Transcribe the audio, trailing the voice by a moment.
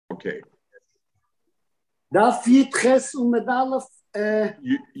Okay. Daf Yitches Umedalef.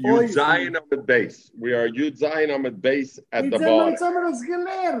 Yud Zayin Amid Base. We are Yud Zayin Amid Base at the bottom. Jetzt haben wir das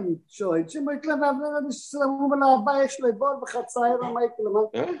gelernt. Schon. Jetzt sind wir klar, wenn wir dabei sind,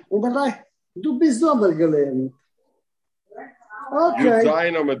 wir du bist aber gelernt. Okay. Yud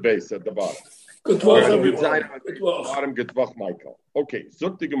Zayin Amid Base at the bottom. Good work, Yud Zayin Amid bottom. Good work, Michael. Okay.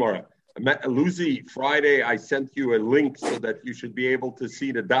 Zuk the Gemara. Lucy, Friday, I sent you a link so that you should be able to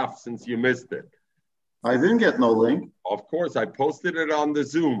see the daf since you missed it. I didn't get no link. Of course, I posted it on the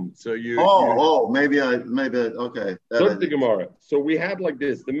Zoom. So maybe okay. Look the Gemara. So we had like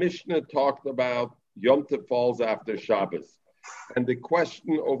this. The Mishnah talked about Yom Tov falls after Shabbos. And the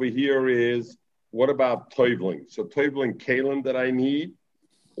question over here is, what about Tovling? So Tovling Kalim that I need,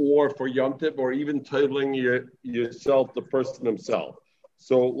 or for Yom Tov, or even Tovling yourself, the person himself.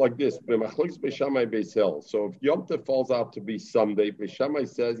 So like this, so if Yom Tov falls out to be Sunday, Beishamai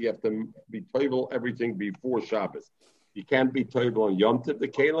says you have to be toivel everything before Shabbos. You can't be toivel on Yom Tov the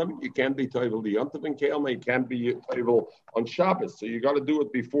Kalim, you can't be toivel the Yom Tov and Kalim, you can't be toivel on Shabbos. So you got to do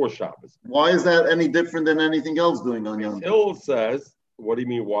it before Shabbos. Why is that any different than anything else doing on Yom Tov? Hill says, what do you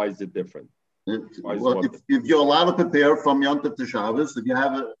mean, why is it different? If you're allowed to prepare from Yom Tov to Shabbos, if you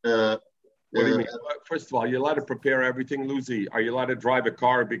have what do you mean? First of all, you're allowed to prepare everything, Lucy. Are you allowed to drive a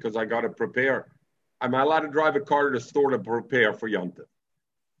car because I got to prepare? Am I allowed to drive a car to the store to prepare for Yom Tov?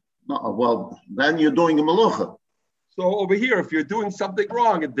 No, well, then you're doing a melucha. So over here, if you're doing something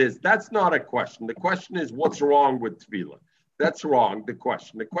wrong at this, that's not a question. The question is, what's wrong with tefillah? That's wrong, the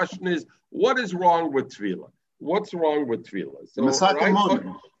question. The question is, what is wrong with tefillah? What's wrong with tefillah? So,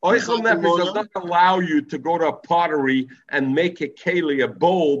 Oichel Nefesh does not allow you to go to a pottery and make a keli, a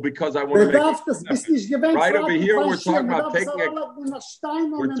bowl, because I want to make it. Right over here, we're talking about taking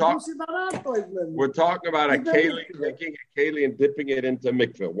we're talking about a keli, taking a keli and dipping it into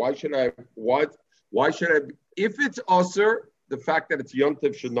mikveh. Why should I, if it's usher, the fact that it's Yom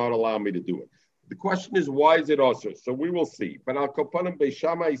Tov should not allow me to do it. The question is, why is it usher? So we will see. But Al Kopanim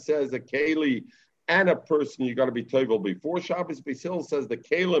Beishamai says a keli and a person, you got to be toivel before Shabbos. Basil says the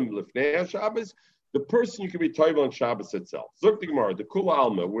kalim lifnei Shabbos. The person you can be toivel on Shabbos itself. Zuk the Gemara, the Kula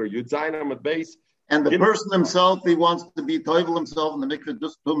Alma, where you zayin on the base. And the person himself, he wants to be toivel himself in the mikveh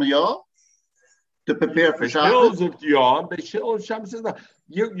just to prepare for Shabbos. You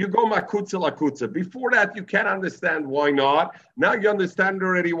go makutza lakutza. Before that, you can't understand why not. Now you understand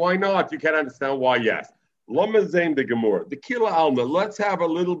already why not. You can't understand why yes. Lama Zain the Gemara. The Kila Alma. Let's have a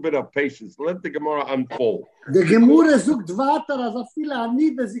little bit of patience. Let the Gemara unfold. The Gemara sucht weiter, als viele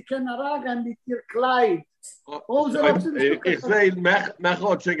Anide, sie können ragen mit ihr Kleid. Ich sehe, Mech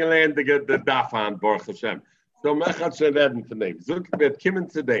hat schon gelernt, the Daf an, Baruch Hashem. So Mech hat schon reden von dem. So wird kommen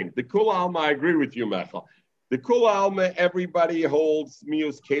zu dem. The Kula Alma, I agree with you, Mech. The Kula Alma, everybody holds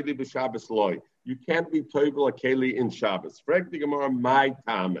Mius Keli b'Shabbos loy. You can't be toivel a Keli in Shabbos. Frag the Gemara, my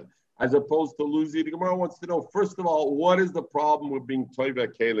tamen. As opposed to Lucy, the Gemara wants to know, first of all, what is the problem with being toiva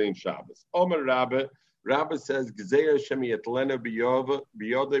keli in Shabbos? Omer Rabbe says, Gzeir shemi etlena biyode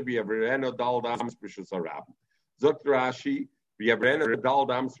biyavreno dal dams b'shus harabim. Zot Rashi, biyavreno dal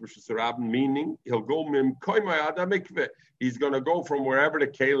dams b'shus harabim, meaning he'll go mim koimay ada mikveh. He's going to go from wherever the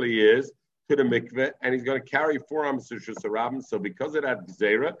keli is to the mikveh, and he's going to carry 4 ams b'shus harabim. So because of that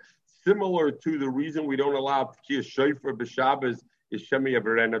Gzeira, similar to the reason we don't allow tkiyah shofar b'Shabbos, is Shemi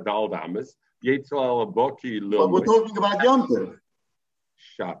Averena Dal Damas. But we're talking about Yom Tov.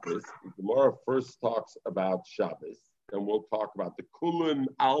 Shabbos. The Gemara first talks about Shabbos. Then we'll talk about the Kulim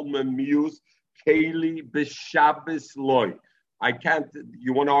Alma Mius Keli B'Shabbos Loy. I can't.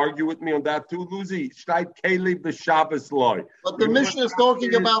 You want to argue with me on that too, Lucy? Shtayt Keli B'Shabbos Loy. But the Mishnah is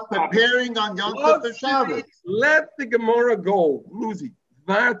talking about preparing on Yom Tov for Shabbos. Let the Gemara go, Lucy.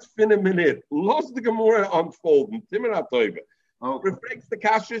 That's in a minute. Lost the Gemara unfolding. Timon Atoive. Reflects the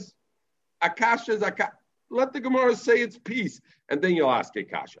kashas. Akashas. Let the Gemara say its piece, and then you'll ask a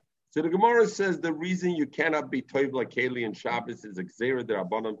kasha. So the Gemara says the reason you cannot be toiv like Keli and Shabbos is exera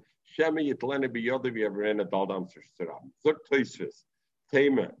derabanan shemi yitlene biyodav yavrena daldam sursaram. Zok toisvis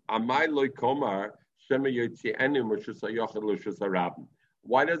tema amai loy komar shemi yotzi enu mishus hayochad l'shus harabim.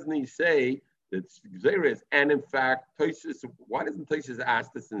 Why doesn't he say that exera is? And in fact, toisvis. Why doesn't toisvis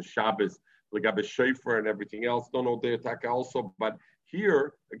ask this in Shabbos? Like a shofar and everything else. Don't know the attack also, but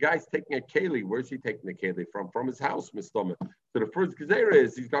here a guy's taking a keli. Where's he taking the keli from? From his house, Mistoma. So the first gezerah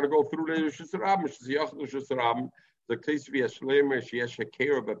is he's got to go through the Rishus Harabim. The case via Shleimer sheyesh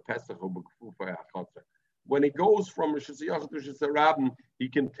hakeir b'Pesach u'b'Kfufa ha'chatzar. When he goes from Rishus Harabim, he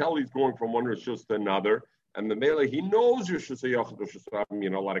can tell he's going from one Rishus to another. And the Mele, he knows Rishus Harabim,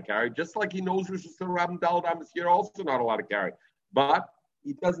 you're not allowed to carry, just like he knows Rishus Harabim Dal Damas, you're also not allowed to carry. But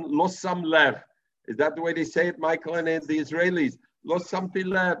he doesn't los some lev. Is that the way they say it, Michael, and the Israelis? Los something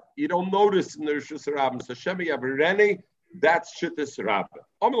lev. You don't notice in the Rishus Rabbim. So Shemi Avareni, that's Shittis Rabbim.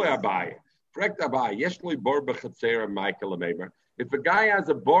 Omle Abaye. Correct Abaye. Yeshloi bor b'chatzera, Michael Amemer. If a guy has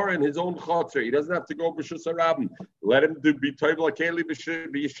a bar in his own chotzer, he doesn't have to go b'shus harabim. Let him be toivel akeli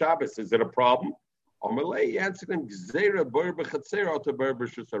b'Shabbos. Is it a problem? Amalei, he answered him, Gzeira bar b'chatzera to bar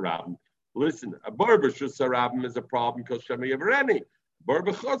b'shus harabim. Listen, a bar b'shus harabim is a problem because Shemi Avareni. Bar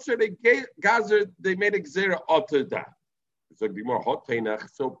b'chotzer, they made a gzeira to that. It's like more hot teinach.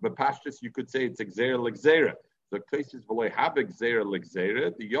 So b'pashtus, you could say it's a gzeira l'gzeira. The cases will have a gzeira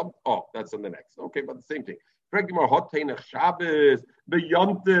l'gzeira. The yom. Oh, that's on the next. Okay, but the same thing. More hot teinach Shabbos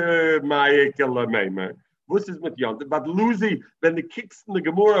beyonte ma'ikela meimer. This is with yonte. But Lucy, when the kicks in the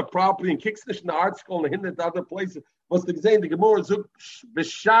Gemara properly and kicks in the art school and in the other places, was the saying the Gemara zuk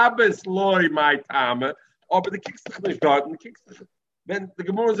b'Shabbos loy my tama. Oh, but the kicks the garden, kicks when the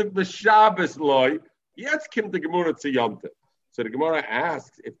Gemara zuk b'Shabbos loy. Yes, kim the Gemara to yonte. So the Gemara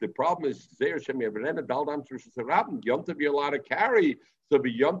asks if the problem is Zeir Shemi Avarena Daldam Shus Harabim, Yontiv you're allowed to carry. So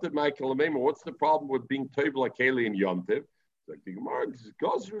be Yontiv Michael Amema. What's the problem with being Toivel Akeli and Yontiv? So the Gemara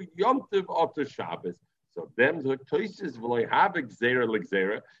goes through Yontiv after Shabbos. So them the Toises will have a Gzeira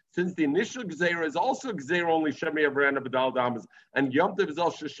L'Gzeira. Since the initial Gzeira is also Gzeira only Shemi Avarena B'Daldamas, and Yontiv is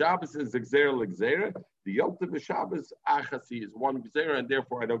also Shabbos is Gzeira L'Gzeira. The Yontiv Shabbos Achasi is one Gzeira, and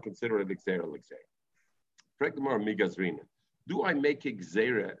therefore I don't consider it Gzeira L'Gzeira. Frag Gemara Migazrina. Do I make a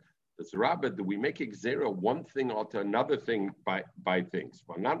gzera? That's Rabbi. Do we make a gzera one thing or to another thing by things?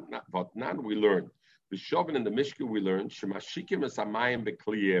 But not we learn. The Shovin in the Mishkan we learned shemashikim es hamayim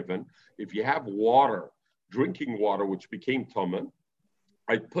bekliyeven. If you have water, drinking water, which became tumah,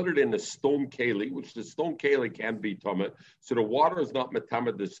 I put it in a stone keli, which the stone keli can be tumah. So the water is not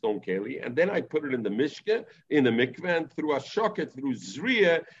metamed the stone keli, and then I put it in the Mishkan, in the mikveh, and through ashoket, through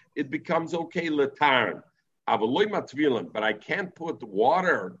zriya, it becomes okay letarn. But I can't put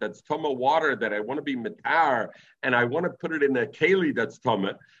water that's tama water that I want to be mitar, and I want to put it in a keli that's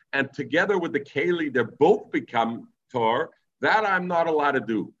tama, and together with the keli, they both become tor. That I'm not allowed to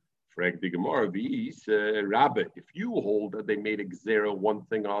do. Frag the Gemara, Rabbi, if you hold that they made a gzera one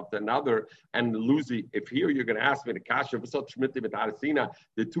thing after another, and Lucy, if here you're going to ask me the kasha,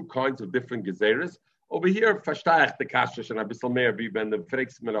 the two kinds of different gezeras. Over here, verstehe the kasha, and a bisschen mehr wie wenn the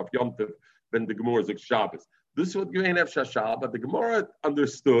fragst mir auf Yontiv, when the Gemara is Shabbos. This would give an Shashal, but the Gemara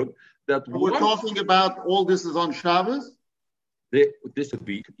understood that we're talking about all this is on Shabbos. This would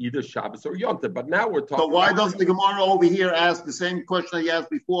be either Shabbos or Yom Tov, but now we're talking. So why doesn't the Gemara over here ask the same question that you asked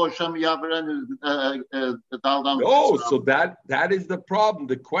before? Shemi Yaveren Daldam. Oh, so that is the problem.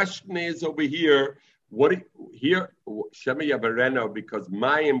 The question is over here. What here Shemi Yavareno, because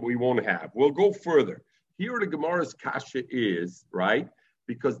Mayim we won't have. We'll go further. Here the Gemara's kasha is right.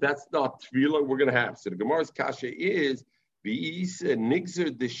 Because that's not tefillah we're going to have. So the Gemara's kasha is v'isa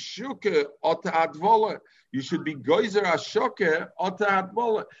nigzer the shuka ota advola. You should be geyser ashoka ota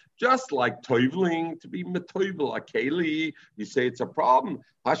advola. Just like toivling to be metoivel akeli. You say it's a problem.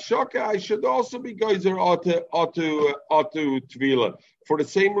 Hashoka I should also be geyser ota tefillah for the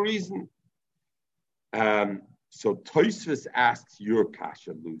same reason. So Tosfos asks your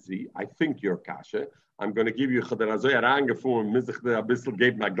kasha, Lucy. I think your kasha. I'm going to give you I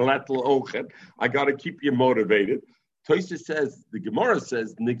got to keep you motivated. Tosfos says, the Gemara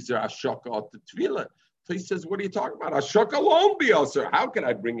says, Nigzer Ashoka at the Tvila. Tosfos says, what are you talking about? Ashoka alone be also. How can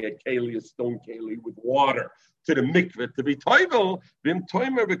I bring a keli, a stone keli with water to the mikveh to be toivel? Vim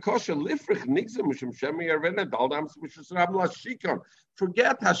toimer v'kosher lifrich nigzer mishum shemi arvena daldam mishus rab lashikon.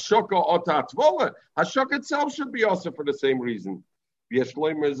 Forget Hashoka ota atvola. Hashoka itself should be also for the same reason. Why? Because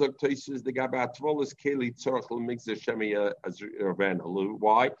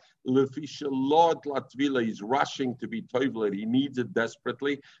he's rushing to be toivelet. He needs it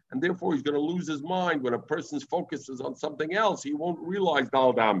desperately, and therefore he's going to lose his mind. When a person's focus is on something else, he won't realize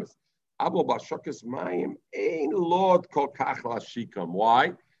dal damas. Why?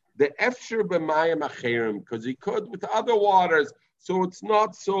 The efsher b'mayim acherim, because he could with other waters. So it's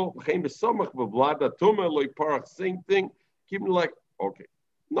not so. Same thing. Keep like. Okay.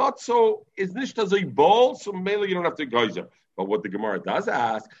 Not so, it's nicht as a ball, so mainly you don't have to geyser. But what the Gemara does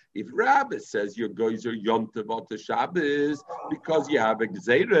ask, if Rabbi says your geyser Yontiv to Shabbos because you have a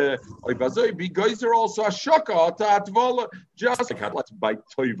gzeira, or be geyser also a shaka to atvola, just like by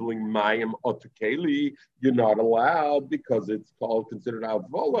toiveling mayim to keli, you're not allowed because it's called considered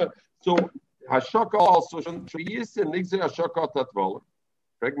atvola. So hashaka also shouldn't be and nigzer hashaka to atvola.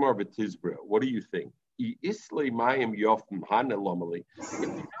 Regmar v'tizbra, what do you think? If the guy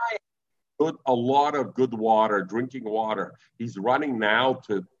a lot of good water, drinking water. He's running now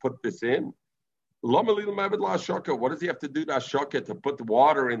to put this in. What does he have to do to Ashaka to put the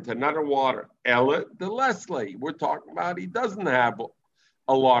water into another water? Ella the Leslie. We're talking about he doesn't have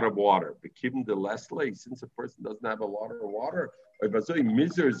a lot of water. But given the Leslie, since a person doesn't have a lot of water, I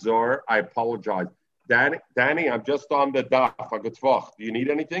apologize. Danny, I'm just on the daf. Do you need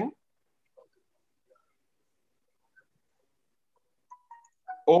anything?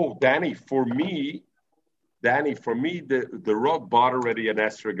 Oh, Danny, for me, the Rav bought already an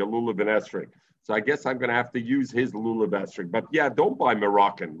esrig, a lulav and esrig. So I guess I'm going to have to use his lulav esrig. But yeah, don't buy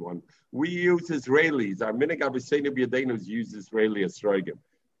Moroccan one. We use Israelis. Our minig Aviseinu B'Yadeinu use Israeli esrogim.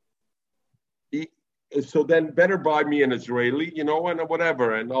 So then better buy me an Israeli, and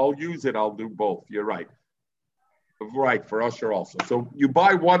whatever, and I'll use it. I'll do both. You're right. Right, for Usher also. So you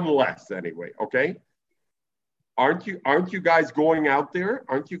buy one less anyway, okay? Aren't you guys going out there?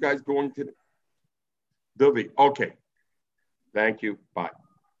 Aren't you guys going to Duvi? Okay. Thank you. Bye.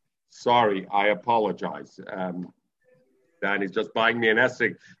 Sorry, I apologize. Danny's just buying me an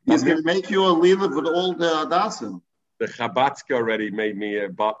essay. He's going to make you a lulav with all the Adasim. The Chabatska already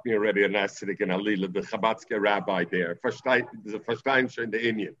bought me already an essay and a lulav. The Chabatska rabbi there. There's a Verstein in the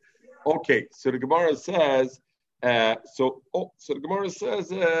Indian. Okay, so the Gemara says. So the Gemara says,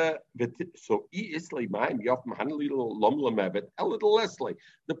 the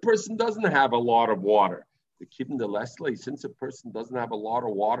person doesn't have a lot of water. The kibben the Leslie, since a person doesn't have a lot of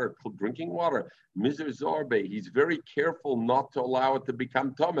water, drinking water, Mizr Zorbe, he's very careful not to allow it to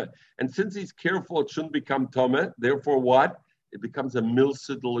become tumah. And since he's careful, it shouldn't become tumah. Therefore, what? It becomes a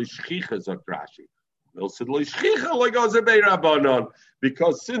milsid l'ishchicha, Zok Rashi. Milsid l'ishchicha l'gozebei rabbanon.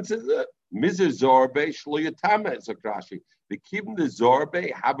 Because since it's a Mizr Zorbe shloyatama, Zok Rashi. The kibben the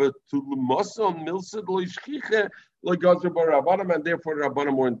Zorbe have a tulmoson milsid l'ishchicha l'gozebei rabbanon, and therefore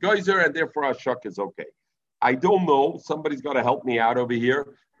rabbanon weren't geyser, and therefore Ashak is okay. I don't know. Somebody's got to help me out over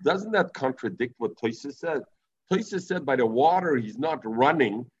here. Doesn't that contradict what Tosfos said? Tosfos said by the water he's not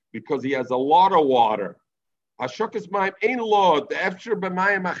running because he has a lot of water. Hashokas ma'im ein lo de'efshir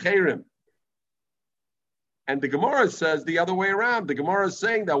b'mayim acherim. And the Gemara says the other way around. The Gemara is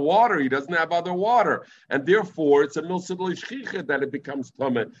saying that water, he doesn't have other water. And therefore, it's a milsid l'shchicha that it becomes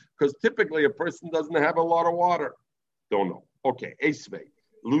tumah. Because typically a person doesn't have a lot of water. Don't know. Okay, Esvei.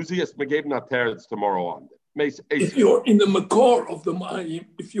 Luzias Megav Nateretz tomorrow on. If you're in the Makor of the Mayim,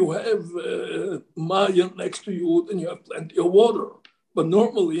 if you have Mayim next to you, then you have plenty of water. But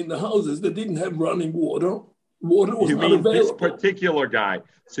normally in the houses, they didn't have running water. Water was not available. This particular guy.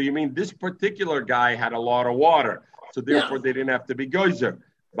 So you mean this particular guy had a lot of water. So therefore they didn't have to be geyser.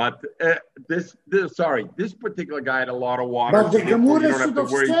 But this particular guy had a lot of water. But the Gemara should have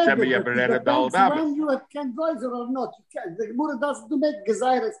said that when you can geyser or not. The Gemara doesn't make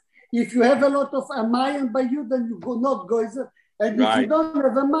gezeires. If you have a lot of Amayim by you, then you go not geyser. And if you don't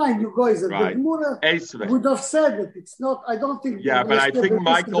have a mind, you geyser. Right. The Gemara would have said it. It's not, I don't think. Yeah, but I think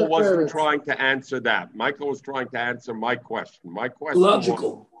Michael wasn't trying to answer that. Michael was trying to answer my question. My question was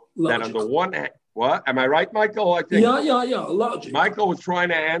that on the one hand, what? Am I right, Michael? I think. Yeah. Logic. Michael was trying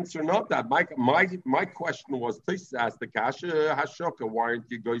to answer not that. My question was, please ask the Kasha Hashoka. Why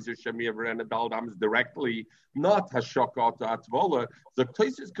aren't you geyser Shemi ever and Adaldams directly? Not Hashoka to Atvola. The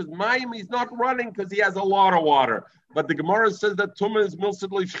place is because Mayim is not running because he has a lot of water. But the Gemara says that Tumah is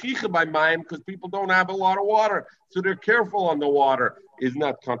milsid l'shchicha by Mayim because people don't have a lot of water. So they're careful on the water. Isn't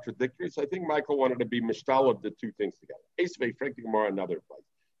that contradictory? So I think Michael wanted to be mishtal of the two things together. Esvei, Frank the Gemara, another place.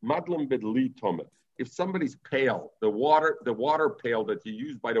 Madlam bidli Tumah. If somebody's pail, the water pail that you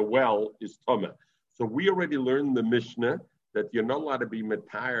use by the well is Tumah. So we already learned in the Mishnah that you're not allowed to be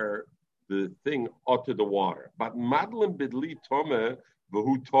metayr the thing out to the water. But madlam bidli Tumah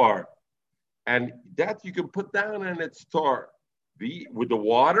v'hu tar. And that you can put down and it's tar. With the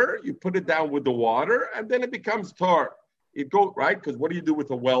water, you put it down with the water and then it becomes tar. It goes, right? Because what do you do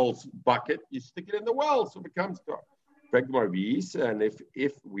with a well's bucket? You stick it in the well, so it becomes tar. And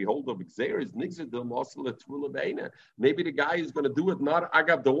if we hold up Xeris, maybe the guy is going to do it not I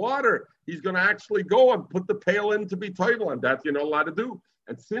got the water. He's going to actually go and put the pail in to be toivel, and that you're not allowed to do.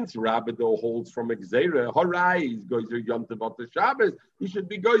 And since Rabbido holds from Xera, Harai, he's geyser Yom Tov the Shabbos, he should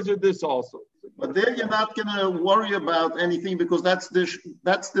be geyser this also. But there you're not going to worry about anything because that's the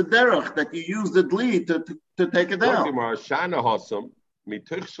derech that you use the dli to take it down.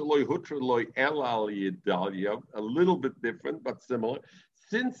 A little bit different, but similar.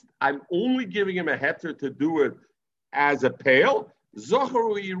 Since I'm only giving him a heter to do it as a pail,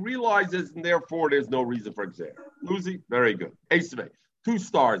 Zoharu, he realizes, and therefore there's no reason for Xer. Lucy, very good. Esvei, 2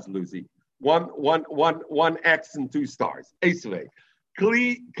 stars, Lucy. One X and 2 stars. Esvei.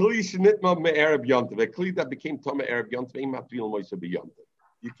 Kli shnitma me'erev yontiv. A kli that became tama erev yontiv ain't matvil moisa b'yontiv.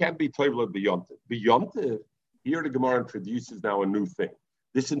 You can't be toivel b'yontiv. B'yontiv, here the Gemara introduces now a new thing.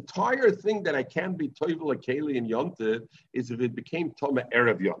 This entire thing that I can be toivel a keli and yontiv is if it became tama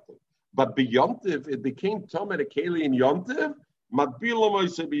erev yontiv. But b'yontiv, it became tama a keli and yontiv. Matbil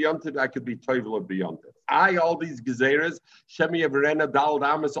moisa b'yontiv, I could be toivel b'yontiv. All these gezeres, Shemi Averena, Dal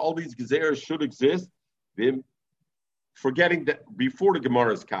Damas, all these gezeres should exist. Forgetting that before the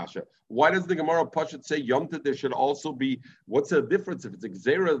Gemara's kasha, why does the Gemara Pashat say Yomtiv? There should also be, what's the difference if it's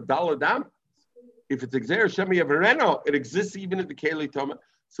Xera Daladam? If it's Xera Shemi Avereno, it exists even in the Keli Toma.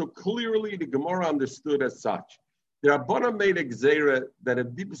 So clearly the Gemara understood as such. The Rabbana made a Xera that a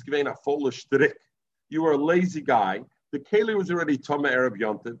deepest given a foolish trick. You were a lazy guy. The Keli was already Toma Erev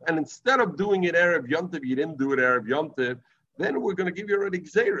Yomtiv. And instead of doing it Erev Yomtiv, you didn't do it Erev Yomtiv, then we're going to give you already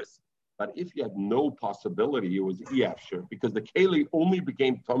Xeris. But if you had no possibility, it was Iyafshir, because the Keli only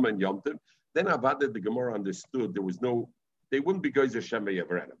became Toma and Yomtiv, then Avada, the Gemara understood there was no, they wouldn't be Goizer Shemei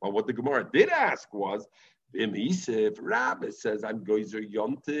Yavarena. But what the Gemara did ask was, if Rabbi says, I'm Goizer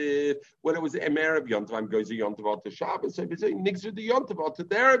Yomtiv, when it was Emer of Yomtiv, I'm Goizer Yomtiv out to Shabbos, so if you say, Nixer the Yomtiv out to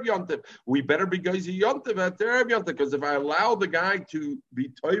the Erev Yomtiv, we better be Goizer Yomtiv at the Erev Yomtiv, because if I allow the guy to be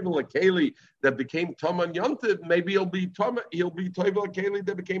Toivel a Keli that became Toma and Yomtiv, maybe he'll be Toivel a Keli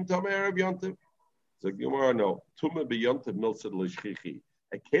that became Toma Erev Yomtiv. So Gemara, no, Toma be Yomtiv milsad l'shchichi.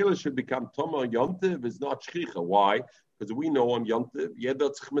 A Keli should become Toma and Yomtiv is not Shchicha. Why? Because we know on Yontiv,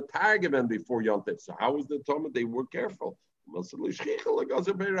 Yedatz Chmetagem before Yontiv. So how was the Toma? They were careful. So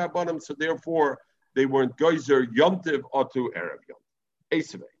therefore, they weren't Geyser Yontiv or to Erev Yontiv.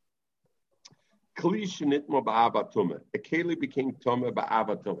 Esevei. Kli shenitmo ba'ava Tuma. A Keli became Toma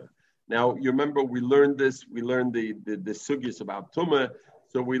ba'ava Tuma. Now, you remember we learned this. We learned the sugyas about Tuma.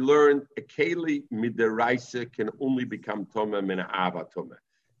 So we learned a Keli midaraisa can only become Toma min ava Tuma.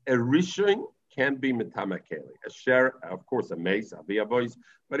 A Rishon can be mitama keli. A sheret, of course, a mace, a voice,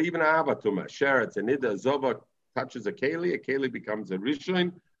 but even a avatuma, sheret, a nida, zova touches a keli becomes a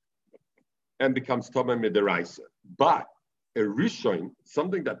rishon and becomes toma midaraisa. But a rishon,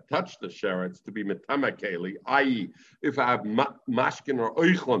 something that touched the sherets to be mitama keli, i.e., if I have mashkin or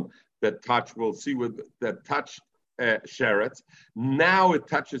oichlon that touch, we'll see with that touch sherets. Now it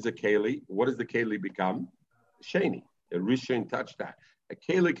touches a keli. What does the keli become? Sheni. A rishon touched that. A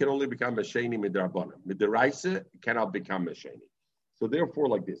keli can only become a sheni midrabanan. Midaraisa cannot become a sheni. So therefore,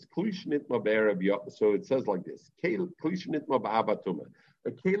 like this, so it says like this: klishnitma ba'avatuma.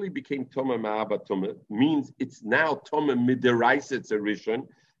 A keli became toma ma'avatuma means it's now toma midaraisa. It's a rishon.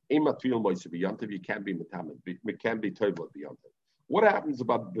 Ematfil moisabiyantiv. You can't be mitamed. It can't be toivel biyantiv. What happens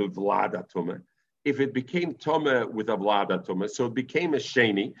about the vlada tuma? If it became toma with a vlada tuma, so it became a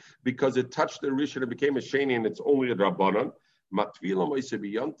sheni because it touched the rishon. It became a sheni, and it's only a drabanan.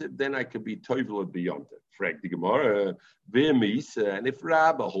 Then I could be toivel beyond it. Frag the Gemara, and if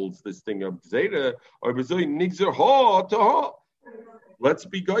Rabba holds this thing of Zera, or nigzer ha to ha. Let's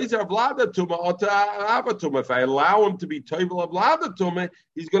be geyser vlada tuma or to avatuma. If I allow him to be toivel vlada tuma,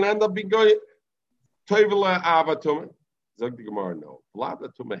 he's going to end up being toivel avatuma. Zog the Gemara, no. Vlada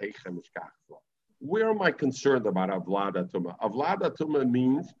tuma heichem ishkach. Where am I concerned about avlada tuma? Avlada tuma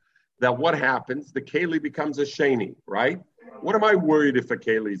means that what happens? The keli becomes a sheni, right? What am I worried if a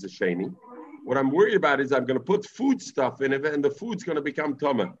keli is a sheni? What I'm worried about is I'm going to put food stuff in it, and the food's going to become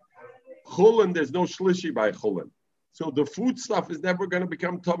tama. Chulin, there's no shlishi by chulin. So the food stuff is never going to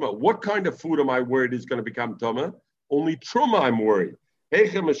become tama. What kind of food am I worried is going to become tama? Only truma I'm worried.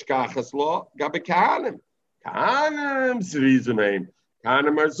 Heichem eshkachas lo gabe kahanim. Kahanim zrizim.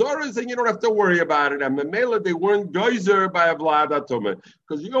 Kahanim are zoras, and you don't have to worry about it. And Memela, they weren't geyser by a vlada tuma.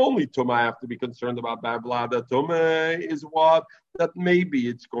 Because the only tuma I have to be concerned about by a vlada tuma is what? That maybe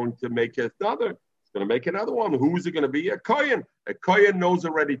it's going to make another. It's going to make another one. Who is it going to be? A kohen. A kohen knows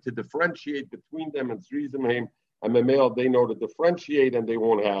already to differentiate between them and zrizim. And Memela, they know to differentiate, and they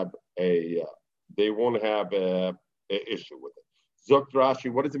won't have a issue with it. Zokt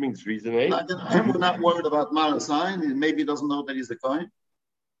Rashi, what does it mean? Reason A? We're not worried about Marasain. Maybe he doesn't know that he's a Kohen.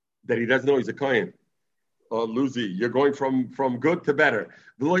 That he doesn't know he's a Kohen. Oh, Luzi, you're going from good to better.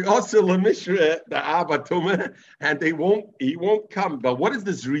 Like also the Mishra, the Abatuma, and he won't come. But what does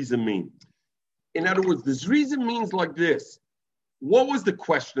this reason mean? In other words, this reason means like this. What was the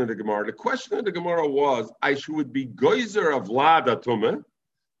question of the Gemara? The question of the Gemara was, I should be geyser of Lada Tumah,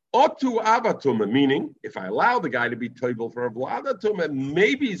 Otu avatuma, meaning if I allow the guy to be toivel for a vladatuma,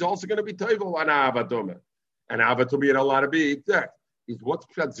 maybe he's also going to be toivel on avatuma. And avatuma, you're not allowed to be there. What's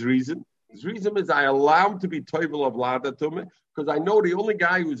the reason? His reason is I allow him to be toivel of vladatuma because I know the only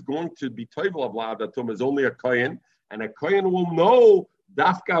guy who's going to be toivel of vladatuma is only a kohen, And a kohen will know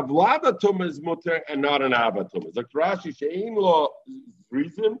dafka vlada tumah is mutter and not an ava tumah. Zok Rashi she'ein lo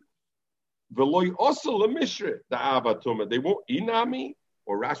reason v'loy also lemishre the ava tumah. They won't inami,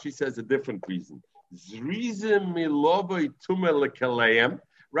 or Rashi says a different reason. Zrizim milovoi tumah lekaleim.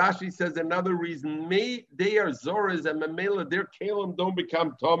 Rashi says another reason. They are zoras and memela. Their kalim don't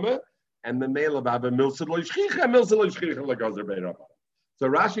become tumah, and memela baba milsa lo shchicha legazer beirabah. So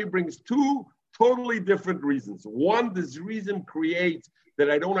Rashi brings two totally different reasons. One, this reason creates that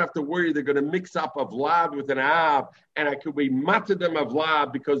I don't have to worry they're going to mix up a vlad with an av, and I could be matir them a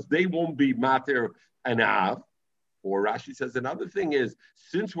vlad because they won't be matir an av. Or Rashi says another thing is,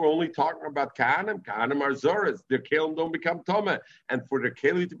 since we're only talking about Kahanim are Zoras, their Kalim don't become Tomeh. And for their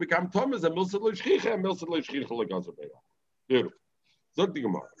Keli to become Tomeh is a Milsa L'Shchicha, and Milsa L'Shchicha L'Gazer Be'ah. Beautiful. Zog the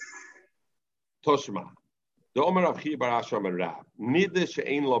Gemara. Toshma. The Omer of Chi Barash Omer Rab. Nideh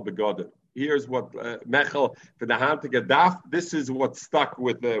she'ein lo begodim. Here's what Mechel, for the hand to get daf, this is what stuck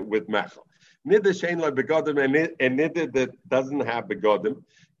with Mechel. Nideh she'ein lo begodim, and Nideh that doesn't have begodim.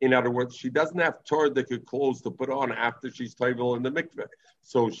 In other words, she doesn't have Torah-dika clothes to put on after she's toivel in the mikveh.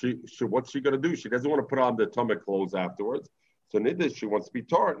 So what's she going to do? She doesn't want to put on the tumah clothes afterwards. So Niddah, she wants to be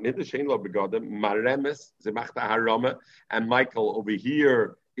Torah. Niddah shein lo begodim, maremes, zemachta harama, and Michael over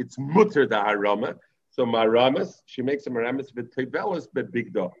here, it's mutter da harama. So marames, she makes a maremes with toivelis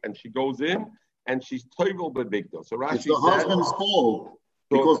bebigdo, and she goes in and she's toivel bebigdo. So Rashi it's the husband's fault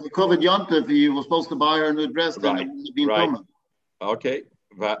because the covered yontif, he was supposed to buy her a new dress. Right. Okay.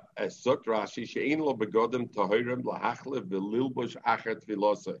 Rashi she'ein lo begodim tahirim lahachlev v'lilbush achet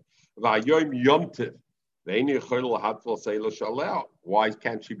v'lose v'ayom yomtiv v'eini yechol lahatful seila shaleh. Why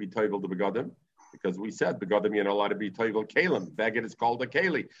can't she be toivel to begodim? Because we said begodim you're not allowed to be toivel kalim. Beged is called a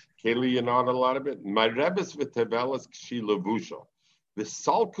keli. Keli you're not allowed to be. My rebbes v'tevelas k'shi levusha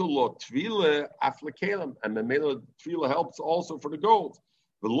v'salku lo tvila afle kalim, and the mela tvila helps also for the gold.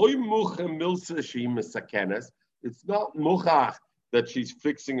 V'loy mucha milsa she misakenes. It's not muchach that she's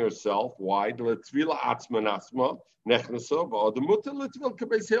fixing herself. Why? Because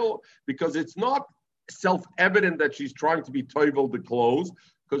it's not self-evident that she's trying to be toivel the clothes,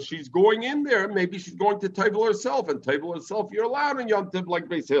 because she's going in there, maybe she's going to toivel herself, and toivel herself, you're allowed in Yom Tov like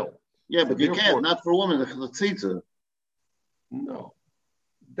Beis Hill. Yeah, but you can't, not for a woman, the tzitza. No.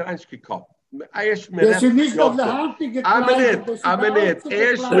 Danske Kop. Yes, you need of the hand to get I'm in it.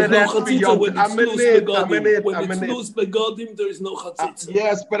 There's no chatzitza when it's loose begodim. There is no chatzitza.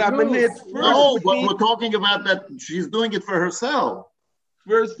 Yes, but I'm in it. No, but we're talking about that she's doing it for herself.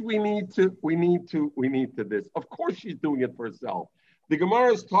 First, we need to this. Of course, she's doing it for herself. The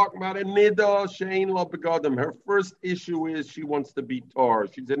Gemara is talking about a nida she'ein lo begodim. Her first issue is she wants to be tar.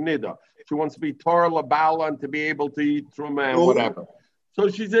 She's a nida. She wants to be tar labala and to be able to eat truma and whatever. So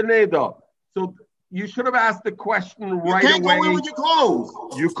she's a nida. So you should have asked the question right away. You can't go in with your clothes.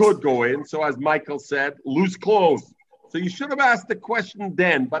 You could go in. So as Michael said, loose clothes. So you should have asked the question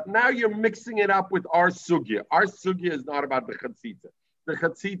then. But now you're mixing it up with our sugya. Our sugya is not about the chatzitza. The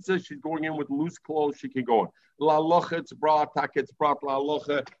chatzitza, she's going in with loose clothes. She can go in. La locha, it's bra, tak, it's bra, la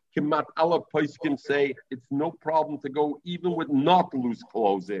locha. Kimat ala poiskim say it's no problem to go even with not loose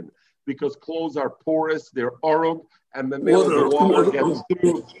clothes in. Because clothes are porous, they're arug, and the water gets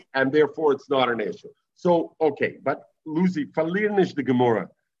through, and therefore it's not an issue. So, okay, but Lucy, falirnish the Gemara.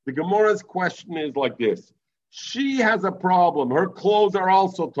 The Gemara's question is like this. She has a problem. Her clothes are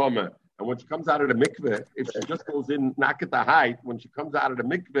also tomeh. And when she comes out of the mikveh, if she just goes in, knock at the height, when she comes out of the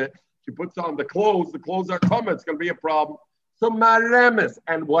mikveh, she puts on the clothes are tomeh. It's going to be a problem. So, maremes.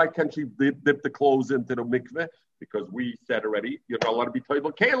 And why can't she dip the clothes into the mikveh? Because we said already, you're not allowed to be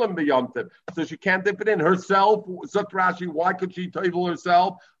toivel kalim b'yomtiv. So she can't dip it in herself. Zot Rashi, why could she toivel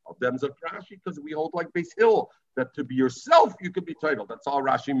herself? Of them Zot Rashi, because we hold like Beis Hill, that to be yourself, you could be toivel. That's all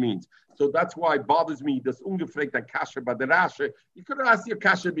Rashi means. So that's why it bothers me, this ungefragt and kasher by the Rashi. You could have asked your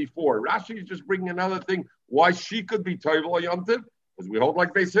kasher before. Rashi is just bringing another thing, why she could be toivel yomtiv, because we hold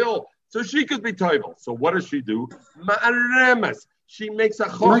like Beis Hill. So she could be toivel. So what does she do? Ma'aremes. She makes a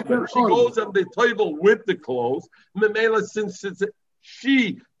chokmah. She goes on the table with the clothes. Memela, since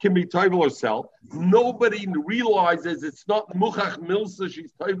she can be toivel herself, nobody realizes it's not muchach milsa.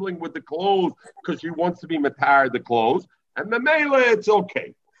 She's toiveling with the clothes because she wants to be matar the clothes. And Memela, it's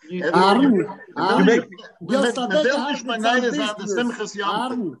okay.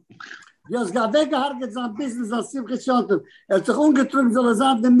 Yes, weggehargert sein Business als Simchas Yontif. Hat sich umgetrunken, soll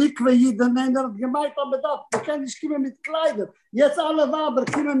sagen, der Mikve jeden, nein, hat gemeint, aber da kann ich kommen mit Kleider. Jetzt alle Waber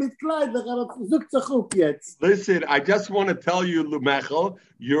kommen mit Kleider, sucht sich auf jetzt. Listen, I just want to tell you, Lumechel,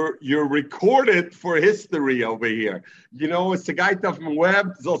 you're recorded for history over here. You know, it's a guy auf dem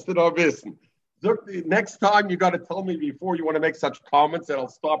Web, sollst du noch wissen. Next time you got to tell me before you want to make such comments that I'll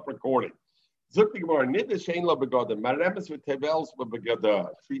stop recording. She's ma'aram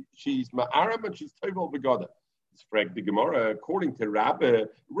and she's tevel begada. It's frank the Gemara. According to Rabbi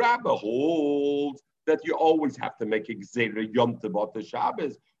holds that you always have to make exera yom tov to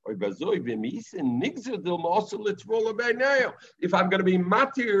Shabbos. If I'm going to be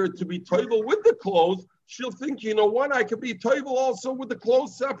matir to be toivel with the clothes, she'll think, you know what, I could be toivel also with the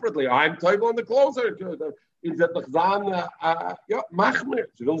clothes separately. I'm toivel on the clothes. Is that machmir?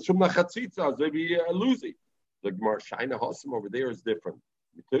 She don't show machatzitza, maybe Lucy. The Gemara Shaina Hossam over there is different.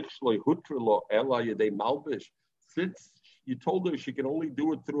 Since you told her she can only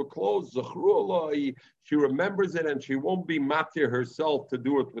do it through a clothes, she remembers it and she won't be matir herself to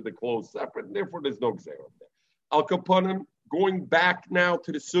do it with the clothes separate, and therefore there's no gzera there. Al Kapanim, going back now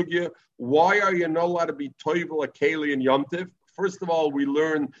to the sugya, why are you not allowed to be toivel a keli and yontiv? First of all, we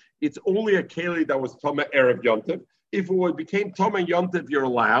learn it's only a keli that was tama erev yontiv. If it became tama yontiv, you're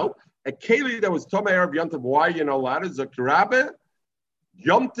allowed. A keli that was tama erev yontiv, why are you not allowed? Is a rabbe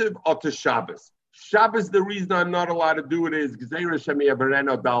yontiv or to Shabbos. Shabbos, the reason I'm not allowed to do it is Gzeira Shemiyah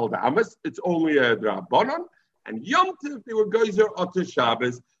Bereno Dal Damas. It's only a Drabanan. And Yom Tov, they were Geyser Otter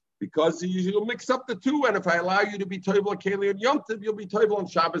Shabbos because you'll mix up the two. And if I allow you to be Toivel Keli on Yom Tov, you'll be Toivel on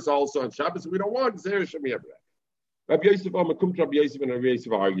Shabbos also. On Shabbos, we don't want Gzeira Shemiyah Bereno. Rabbi Yosef Amakum Rabbi Yosef, and Rabbi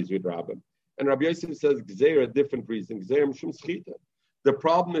Yosef argues with Rabbi. And Rabbi Yosef says Gzeira, a different reason. Gzeira Mishum Schita. The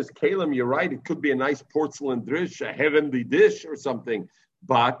problem is, Kalim, you're right. It could be a nice porcelain dish, a heavenly dish or something.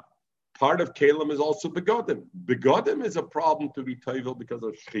 But part of Kalim is also begodim. Begodim is a problem to be toivel because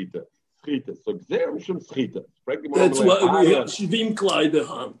of shchita. Shchita. So gzeir mishum shchita. That's why we have shvim kleider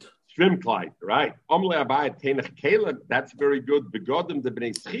hand. Shvim kleid, right? Omle abayit tenech Kalim. That's very good. Begodim the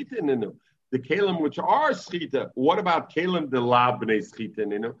bnei shchita ninu. The Kalim which are shchita. What about Kalim the la bnei shchita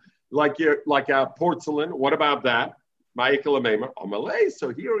ninu? Like a porcelain. What about that? Ma'ikal amemer omalei. So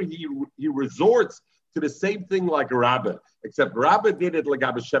here he resorts to the same thing like Rabbi, except Rabbi did it like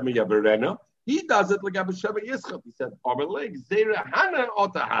Shemiyah Berena. He does it like Shemiyah Yischap. He said, "Amalek Zera Hana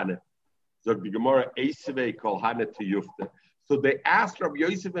Ota Hana." So the Gemara Eisvei Kol Hana to Yufta. So they asked Rabbi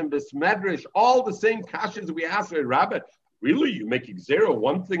Yosef and Besmedrash all the same kashas we asked Rabbi. Really, you make Zera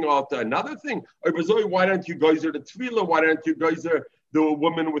one thing after another thing? Why don't you geyser the tefillah? Why don't you geyser the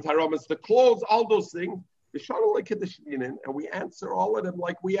woman with haramas the clothes? All those things. And we answer all of them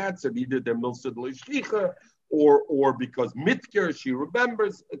like we answered. Either they're milsad l'shchicha, or because mitker she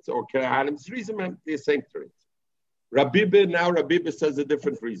remembers, or k'adam's reason, the same thing. Rabbi says a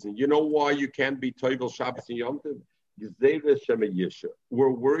different reason. You know why you can't be toivel Shabbos and Yom Tov? We're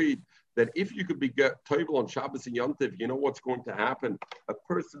worried that if you could be toivel on Shabbos and Yom Tov, you know what's going to happen? A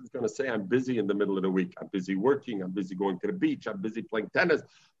person's going to say, I'm busy in the middle of the week. I'm busy working. I'm busy going to the beach. I'm busy playing tennis.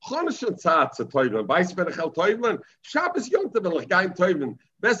 Shabbos Yom Tov,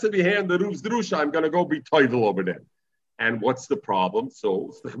 best of your hand, the Ruv's Drusha, I'm going to go be toivel over there. And what's the problem?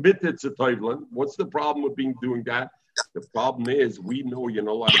 So, what's the problem with doing that? The problem is, we know you're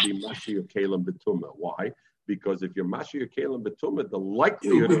not allowed to be Mashi or Kalim Betuma. Why? Because if you're Mashi or Kalim Betuma, the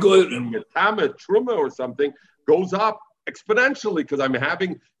likelihood of being a Tama, Truma or something goes up exponentially because I'm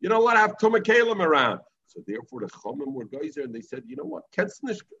having, I have Tuma Kalim around. So therefore the Chomim were geyser and they said, you know what?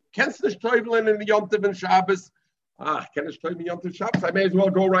 Kensnish Toivelin in the Yom Tov and Shabbos. Kensnish Toivelin Yom Tov Shabbos. I may as well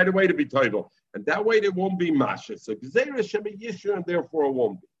go right away to be Toivel. And that way there won't be Masha. So Gzeira Shemi Yishu, and therefore it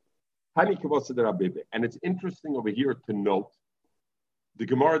won't be. And it's interesting over here to note, the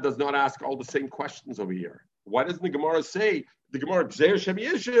Gemara does not ask all the same questions over here. Why doesn't the Gemara say, the Gemara, Gzeir Shem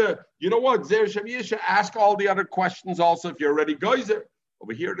Yisha, you know what, Gzeir Shem Yisha, ask all the other questions also if you're already geyser.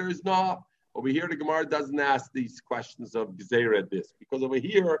 Over here there is not. Over here the Gemara doesn't ask these questions of Gzeir at this, because over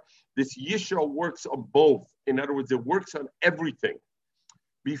here, this Yisha works on both. In other words, it works on everything.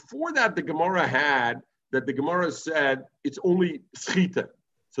 Before that, the Gemara said it's only Schita.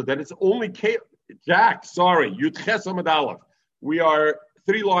 So that it's only Jack, sorry, Yudches Amud Aleph. We are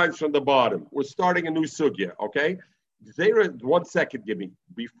 3 lines from the bottom. We're starting a new sugya, okay? Gzeira, 1 second, give me.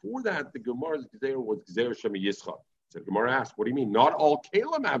 Before that, the Gemara's Gzeira was Gzeira Shemi Yischa. So the Gemara asked, what do you mean? Not all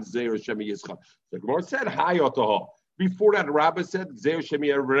Kalim have Gzeira Shemi Yischa. The Gemara said, Hi Otaha. Before that, Rabbi said, Gzeira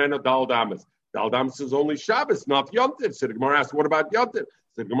Shemi Erena Dal Damas. Dal Damas is only Shabbos, not Yom Tov. So the Gemara asked, what about Yom Tov?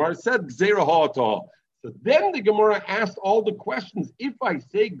 So the Gemara said, Gzeira Ha Otaha. So then the Gemara asked all the questions. If I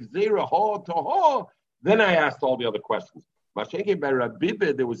say Gzeira Ha Otaha, then I asked all the other questions. Mashenke by Rabbi,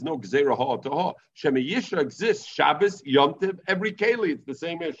 there was no Gzeira Ha Otaha. Shemi Yisha exists, Shabbos, Yom Tov, every Keli, it's the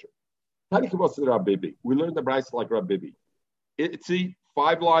same issue. We learned the Bryce like Rabbi. It's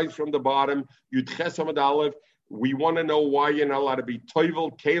 5 lines from the bottom. Yudches Amud Aleph. we want to know why you're not allowed to be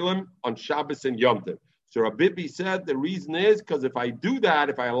toivel kalim on Shabbos and Yom Tov. So Rabbi said the reason is because if I do that,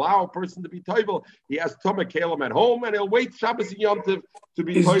 if I allow a person to be toivel, he has Toma Kalim at home and he'll wait Shabbos and Yom Tov to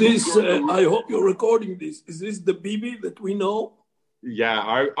be toivel. Is this, I hope you're recording this, is this the Bibi that we know?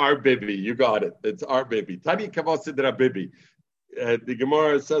 Yeah, our Bibi, you got it. It's our Bibi. Tani Kavasid Rabbi. The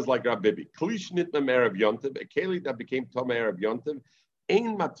Gemara says like Rabbi, Klish Nitmam Erev Yom Tov, a Keli that became Toma Erev Yom Tov,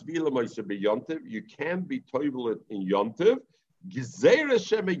 Ein Matvila Moishe be Yom Tov, you can be toivel in Yom Tov, Gezerah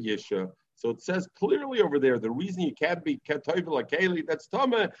Shema Yisha. So it says clearly over there, the reason you can't be Toivel Akeli, that's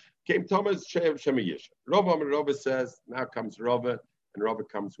Toma, came Thomas Shema Yisha. Rava says, now comes Rava, and Rava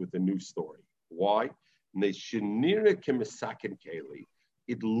comes with a new story. Why? It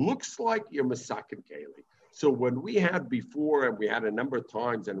looks like you're Masakin Keli. So when we had before, and we had a number of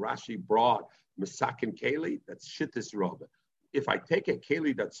times, and Rashi brought Masakin Keli, that's Shittis Rava. If I take a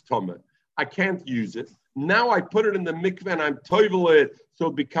Keli that's Toma, I can't use it. Now I put it in the mikveh and I'm toivel it so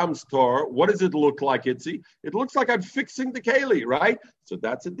it becomes tor. What does it look like, Itzi? It looks like I'm fixing the keli, right? So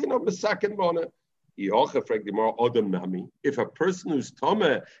that's a din of mesaken bona. If a person who's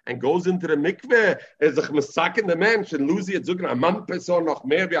tome and goes into the mikveh, is a mesaken the mensch and lose it zugen a man person noch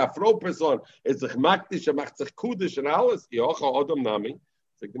mehr wie a frau person, is sich maktisch, macht sich kudisch and alles. Odom nami.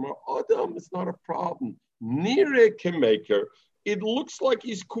 Odom is not a problem. Nire kemaker. It looks like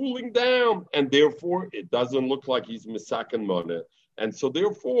he's cooling down, and therefore it doesn't look like he's misaken money. And so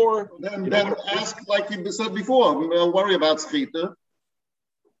therefore... Then ask like you said before, don't worry about schita.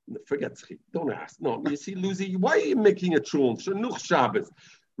 Forget schita, don't ask. No, you see, Lucy, why are you making a trul? Shanuch Shabbos.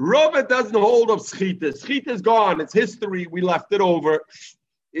 Rava doesn't hold of schita. Schita is gone. It's history. We left it over.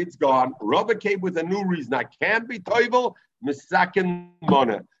 It's gone. Rava came with a new reason. I can't be toivel, misaken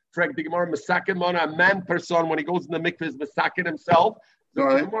money. Frank the Gemara Masakin Mona, a man person when he goes in the mikveh is Masakin himself.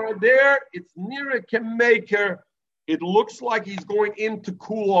 The Gemara there, it's near a kemaker. It looks like he's going in to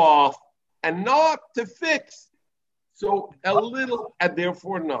cool off and not to fix. So a little, and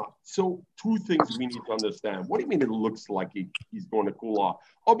therefore not. So two things we need to understand. What do you mean it looks like he's going to cool off?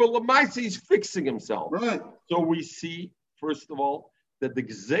 Oh, but Lamaisa, he's fixing himself. Right. So we see, first of all, that the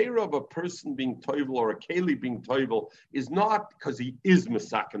gzeira of a person being toivel or a keli being toivel is not because he is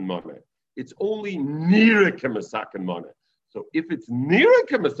mesaken money. It's only nirike mesaken money. So if it's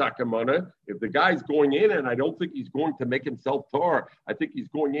nirike mesaken money, if the guy's going in, and I don't think he's going to make himself tar, I think he's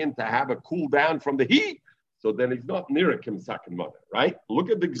going in to have a cool down from the heat. So then he's not nirike mesaken money, right?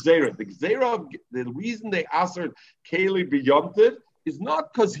 Look at the gzeira. The gzeira, the reason they answered keli beyontiv is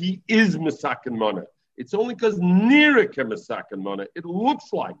not because he is mesaken money. It's only because nirike mesaken money. It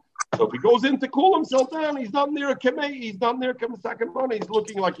looks like. So if he goes in to cool himself down, he's not near a kemei, he's not near mesaken money. He's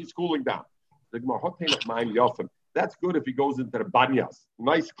looking like he's cooling down. That's good if he goes into the banyas,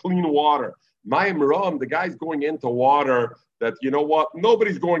 nice clean water. Mayim ram, the guy's going into water that, you know what,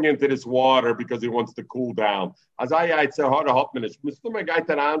 nobody's going into this water because he wants to cool down. As I'd say, how to hot minutes. Mr. My guy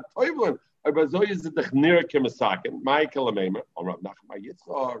around toivlin. Aber so is it the nirike mesaken. Michael Amema,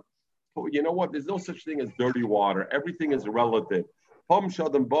 you know what? There's no such thing as dirty water. Everything is relative.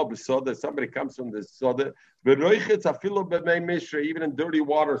 Somebody comes from the soda. Even in dirty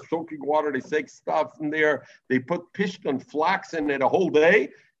water, soaking water, they say stuff in there. They put pishk and flax in it a whole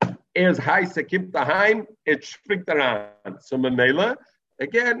day. It's So Mamela,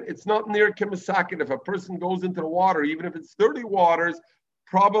 again, it's not near Kimisakin. If a person goes into the water, even if it's dirty waters,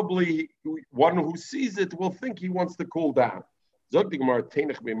 probably one who sees it will think he wants to cool down. That's good be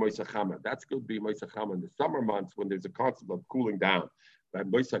Moisach Chama in the summer months when there's a concept of cooling down. But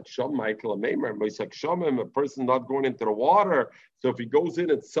Moisach Shom, Michael Amemer, Moisach Shomim, a person not going into the water. So if he goes in,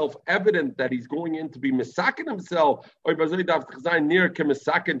 it's self-evident that he's going in to be misakin himself. Near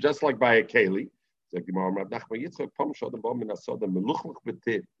Kemisakin, just like by a Keli. Even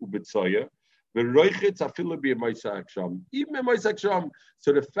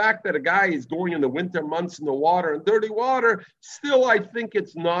so the fact that a guy is going in the winter months in the water and dirty water, still I think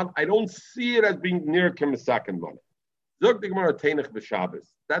it's not, I don't see it as being near Kemisakin money.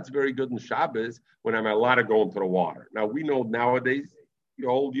 That's very good in Shabbos when I'm allowed to go into the water. Now we know nowadays, you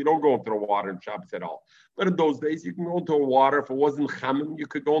don't go into the water in Shabbos at all. But in those days, you can go into the water. If it wasn't chamim, you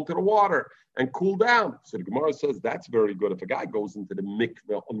could go into the water and cool down. So the Gemara says that's very good. If a guy goes into the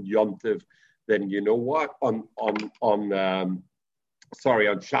mikveh on Yom Tov, then you know what? On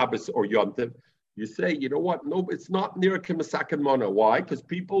Shabbos or Yom Tov, you say, you know what? No, it's not near Kemisakin Mana. Why? Because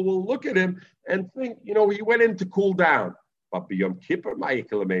people will look at him and think, he went in to cool down. But Yom Kippur,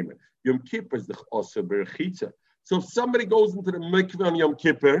 Yom Kippur is the also berachitza. So if somebody goes into the mikveh on Yom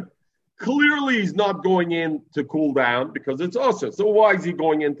Kippur, clearly he's not going in to cool down because it's also. So why is he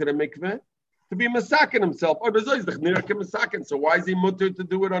going into the mikveh? to be masakin himself. So why is he mutter to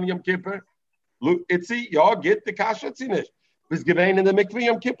do it on Yom Kippur? Look, itzi, ja, get the kasha tzinish. Bis gewein in the mikveh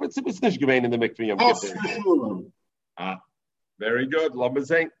Yom Kippur, it's nicht gewein in the mikveh Yom Kippur. Very good. Lama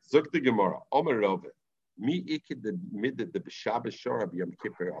saying, Zuk the Gemara, Omer Rove. Mi ikid the mid the Shabbos Shora Yom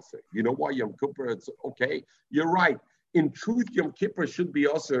Kippur also. You know why Yom Kippur? It's okay. You're right. In truth, Yom Kippur should be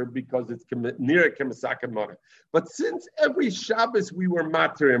also because it's near Kemasakan Mana. But since every Shabbos we were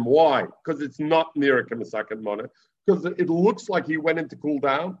materim, why? Because it's not near Kemasakan Mana. Because it looks like he went in to cool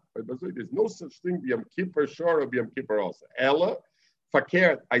down. There's no such thing, Yom Kippur Shora Yom Kippur also. Ella,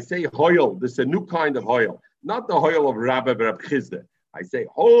 Fakir, I say hoil. This is a new kind of hoil. Not the hoil of Rabbi Reb Chizda. I say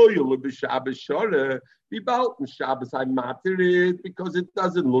hoil of Shabbos Shora. About Shabbos, I matter it because it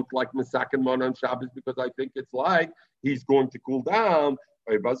doesn't look like Masakin Mon on Shabbos because I think it's like he's going to cool down.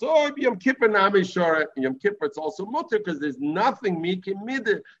 Yom Kippur Nami Shora. Yom Kippur it's also mutter because there's nothing Miki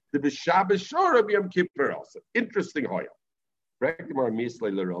Midde to be Shabbos Shora Yom Kippur also. Interesting hoil.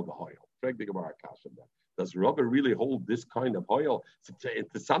 Does Rabbi really hold this kind of hoil?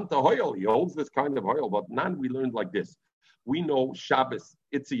 It's the Santa hoil. He holds this kind of hoil, but none we learned like this. We know Shabbos.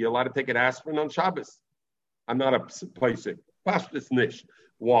 You're allowed to take an aspirin on Shabbos. I'm not a paisik. Pashtus nish.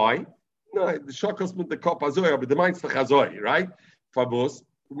 Why? No, the shakos with the kop azoy, but the mind's the chazoy, right? Fabus.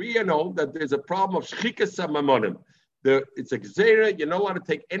 We know that there's a problem of shchikas mamonim. It's a gzera. You're not allowed to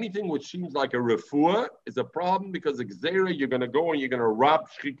take anything which seems like a refuah. Is a problem because a gzera, you're going to go and you're going to rob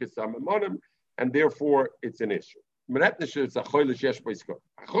shchikas mamonim, and therefore it's an issue.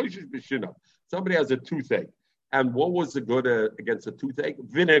 Somebody has a toothache. And what was the good against a toothache?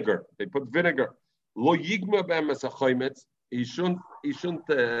 Vinegar. They put vinegar. Lo yigma b'emes hachoymetz. He shouldn't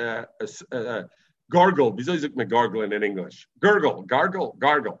gargle. Wieso is it gargling in English? Gargle.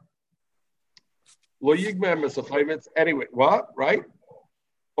 Lo yigma b'emes hachoymetz. Anyway, what? Right?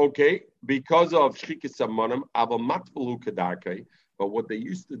 Okay. Because of shchikis samonim, ava matvalu kadarkei. But what they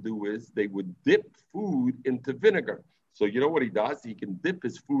used to do is they would dip food into vinegar. So you know what he does? He can dip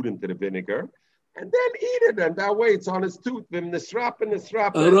his food into the vinegar and then eat it, and that way it's on his tooth. Vim nisrapa.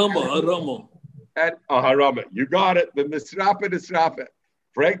 Arama. And harama. You got it. Vim nisrapa.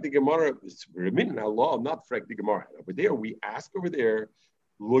 Frag the Gemara. Remin Allah, not frag the Gemara. Over there, we ask over there,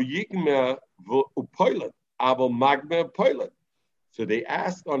 lo yigma upoilet, aval magma poilet. So they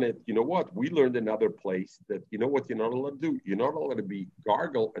asked on it, you know what? We learned another place that, you know what you're not allowed to do? You're not allowed to be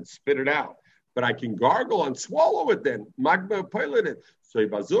gargle and spit it out. But I can gargle and swallow it then. Magma pilot it. So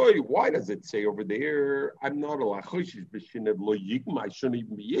why does it say over there, I'm not a yigma, I shouldn't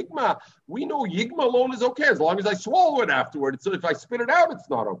even be yigma. We know yigma alone is okay as long as I swallow it afterwards. So if I spit it out, it's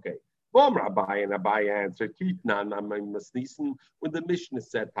not okay. When the Mishnah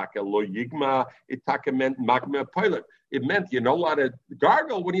said taka lo yigma, it taka meant magma pilot. It meant you're not allowed to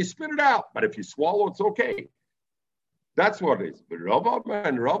gargle when you spit it out. But if you swallow, it's okay. That's what it is. But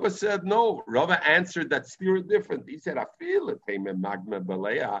Rava said no. Rava answered that still different. He said, I feel it, magma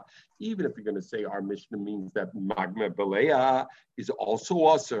belea. Even if you're going to say our Mishnah means that magma belea is also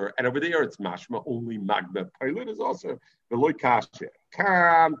usher, and over there it's mashma, only magma pilot is usher.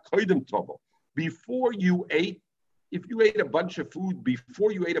 Before you ate, if you ate a bunch of food,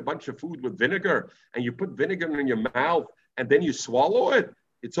 with vinegar, and you put vinegar in your mouth, and then you swallow it,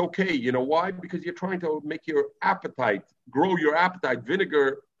 it's okay. You know why? Because you're trying to make your appetite, grow your appetite.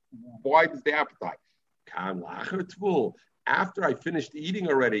 Vinegar widens the appetite. After I finished eating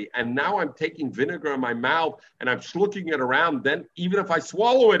already, and now I'm taking vinegar in my mouth and I'm schlucking it around, then even if I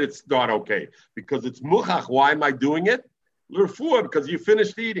swallow it, it's not okay. Because it's muchach. Why am I doing it? L'rfuah, because you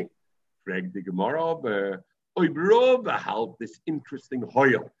finished eating. Frag the Gemara, this interesting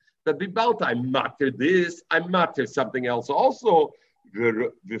hoil. That bibalt, I matter this, I matter something else also.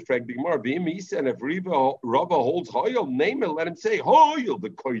 And if Rava holds hoil, name it, let him say hoil,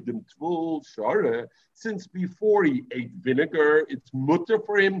 the koidim tvul shara. Since before he ate vinegar, it's mutter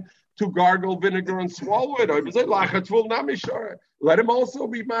for him to gargle vinegar and swallow it. Let him also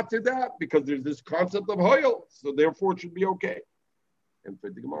be matter that, because there's this concept of hoil, so therefore it should be okay. And for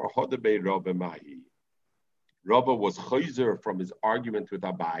the Gemara, Rava was chayzer from his argument with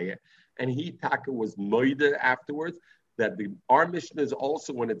Abaye, and he taka was moida afterwards. That our Mishnah is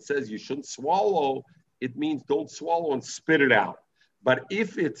also, when it says you shouldn't swallow, it means don't swallow and spit it out. But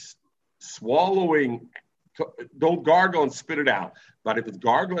if it's swallowing, don't gargle and spit it out. But if it's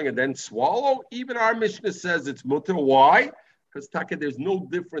gargling and then swallow, even our Mishnah says it's mutter. Why? Because taka, there's no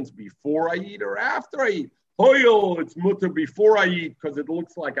difference before I eat or after I eat. Hoil, it's mutter before I eat because it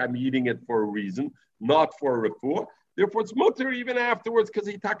looks like I'm eating it for a reason, not for a refuah. Therefore, it's mutter even afterwards because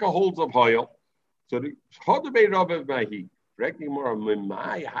he taka holds of hoil. So the Chodabei Rabbi Mahi,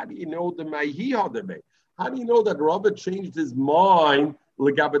 How do you know the Mahi? How do you know that Rabbi changed his mind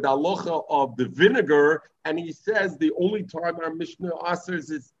legabed halacha of the vinegar, and he says the only time our Mishnah asers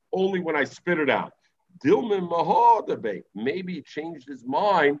is only when I spit it out? Dilman Mahadabe. Maybe he changed his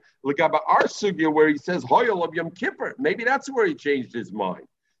mind legabed our sugya where he says Hoyel of Yom Kippur. Maybe that's where he changed his mind,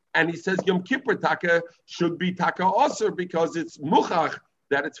 and he says Yom Kippur taka should be taka aser because it's muchach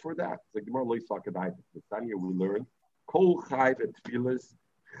that it's for that. The Gemara Leisakadai. The Tanya we learn Kol Chayv et Tfilas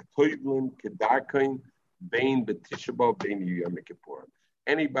Toivlin Kedarkain. Bain betishabah bain Yom Kippur.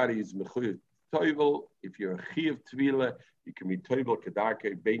 Anybody is mechuyev toivel. If you're a chiyav tvila, you can be toivel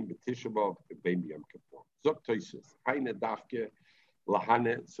kedarke bain betishabah bain Yom Kippur. Zok toises haine dafke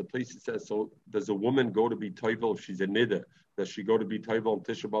lahane. So toises says, so does a woman go to be toivel if she's a nida? Does she go to be toivel on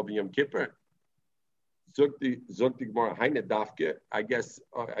tishabah Yom Kippur? Zok the Gemara haine dafke. I guess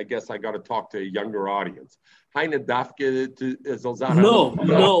I got to talk to a younger audience. Haine dafke to Zolzana. No,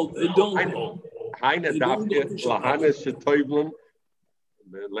 they don't go. I'm the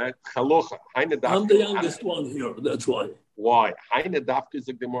youngest one here, that's why. Why? For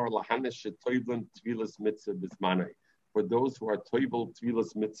those who are toivel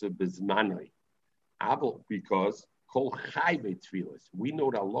tvilas mitzvah bismanai. Because kol chayve tvilas. We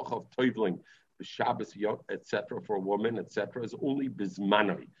know the halacha of toiveling, the Shabbos, etc. for a woman, etc. is only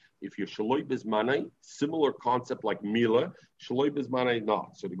bismanai. If you're shaloi bismanai, similar concept like mila, shaloi bismanai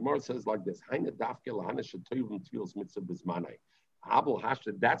not. So the Gemara says like this: Haina dafke lahana shetoivim tfilas mitzvah bismanai. Abel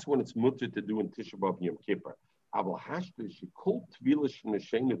hashta. That's when it's mutter to do in Tisha B'av Yom Kippur. Abel hashta shekol tfilas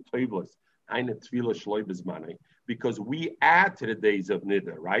shneshenu toivlas haina tfilas shaloi bismanai. Because we add to the days of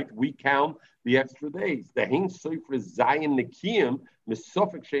nida, right? We count the extra days. The hein sofer zayin nekiyim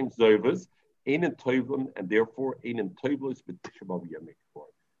misofik shem zovas ein toivlim, and therefore ein toivlas b'Tisha B'av Yom Kippur.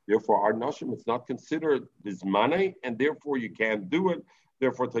 Therefore, our nashim is not considered bismanai, and therefore you can't do it.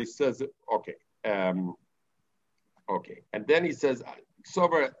 Therefore, he says, okay. And then he says,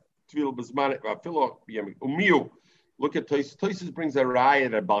 look at Tosis brings a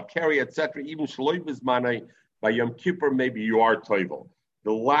riot, a Balkari, etc. Even Shaloi bismanai by Yom Kippur, maybe you are toivel.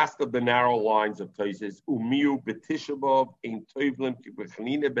 The last of the narrow lines of Tosis, umiu betishabov in toivlim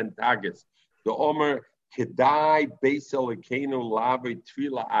kibechanina ben tagas. The Omer. Kedai Beisel Ekenu Lave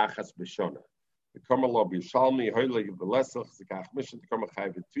Tvila Achas Beshona. The Kamalab Yishalmi Hoyleg Velesach Zakach Mission to come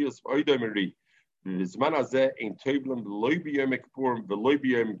Chayv Tvilas Oidomeri. The Zman Azeh in Toiblim Veloibiyom Ekpurim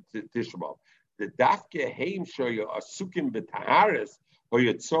Veloibiyom Tishabal. The Dafke Heim Shoya Asukim Betaharis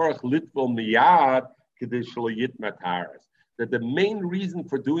Hoyatzorach Litvol Miyad Kedishal Yit Mataharis. That the main reason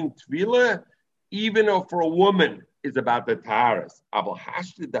for doing Tvila, even for a woman, is about the taharas.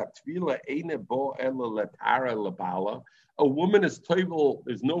 A woman is toivel.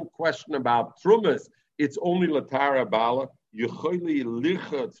 There's no question about trumas. It's only latara bala. She can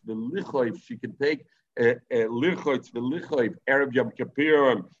take lichotz v'lichoiv erev Yom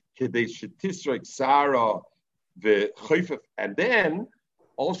Kippurim kedei shetisrek Sarah v'choifef, and then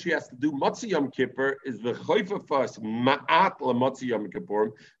all she has to do Matzi Yom Kippur is the choifef first ma'at lamatzi Yom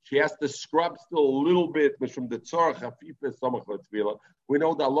Kippurim. She has to scrub still a little bit from the tzorach chafifa samach l'tefila. We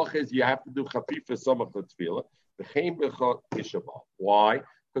know the halacha is you have to do chafifa samach l'tefila. V'chein b'chot tishabal. Why?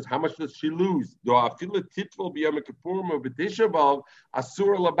 Because how much does she lose? Do afila titvel b'Yom Kippurim or b'tishabal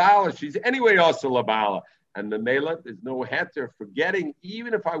asura labala? She's anyway also labala. And the mela, there's no heter forgetting.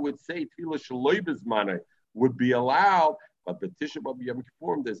 Even if I would say tefila shaloi b'zmanai would be allowed. But the Tisha B'av Yom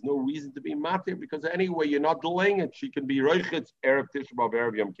Kippur, there's no reason to be matir because anyway you're not delaying it. She can be roichetz erev Tisha B'av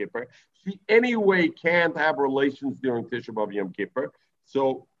erev Yom Kippur. She anyway can't have relations during Tisha B'av Yom Kippur.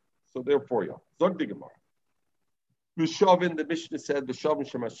 So therefore, Zog the Gemara. V'shavin, the Mishnah said, V'shavin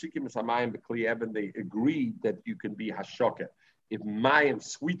shemashikim esamayim b'kli eben. They agreed that you can be hashoket. If mayim,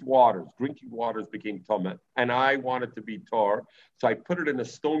 sweet waters, drinking waters became tumah, and I wanted to be tar, so I put it in a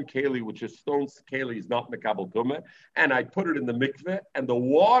stone keli, which is stone keli is not mekabel tumah, and I put it in the mikveh, and the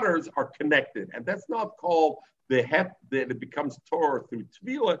waters are connected, and that's not called the het that it becomes tar through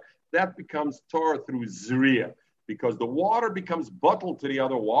tvila, that becomes tar through zriya, because the water becomes bottled to the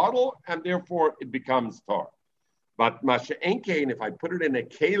other water, and therefore it becomes tar. But Masha Enkein, if I put it in a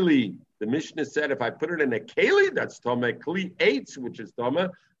keli, the Mishnah said if I put it in a keli, that's Tama. Kli eitz, which is Tama,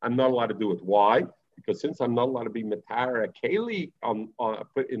 I'm not allowed to do it. Why? Because since I'm not allowed to be Matar a keli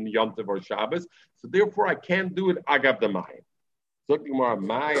put in Yom Tov or Shabbos, so therefore I can't do it Agav the Mayim. Kli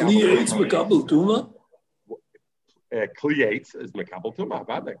eitz Mekabel Tuma? Kli eitz is Mekabel Tuma. How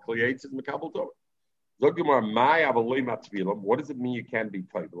about that? Kli eitz is Mekabel Tuma. What does it mean you can't be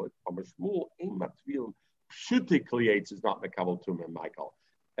Taibelit? Pshuti kliyates is not mekabel tumah, Michael.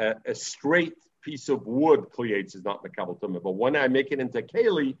 A straight piece of wood, klietz is not mekabel tumah. But when I make it into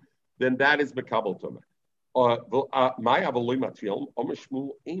keli, then that is mekabel tumah.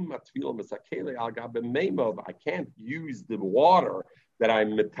 I can't use the water that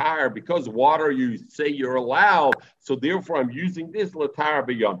I'm matar because water you say you're allowed, so therefore I'm using this latar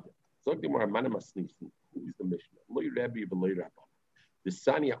beyond. So who's the Mishnah? The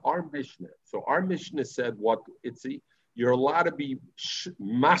Sanya, our Mishnah. So our Mishnah said what it's you're allowed to be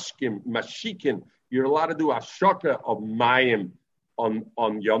mashikin. You're allowed to do a shaka of mayim on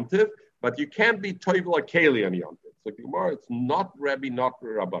yontiv, but you can't be toivel akeli on yontiv. So Gemara, it's not Rebbe, not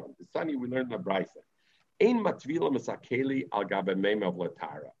Rabbanim. The Sanya we learned in the Brisa. I want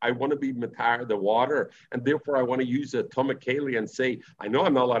to be matar the water, and therefore I want to use a toma keli and say, I know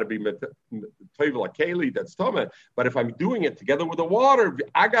I'm not allowed to be toivel keli, that's toma, but if I'm doing it together with the water,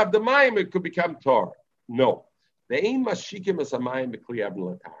 agav the mayim, it could become tar. No. And in the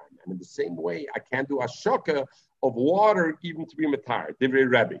same way, I can't do a shaka of water even to be matar. Divrei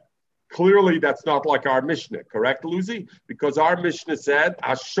Rebbe. Clearly, that's not like our Mishnah, correct, Lucy? Because our Mishnah said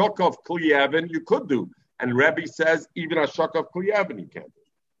a shaka of kli even you could do. And Rebbe says even a shaka of kli even you can't do.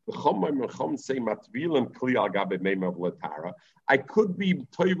 I could be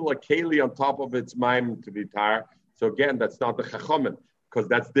toivel a keli on top of its maim to be tar. So again, that's not the chachamim, because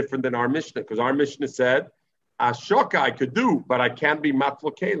that's different than our Mishnah. Because our Mishnah said a shaka I could do, but I can't be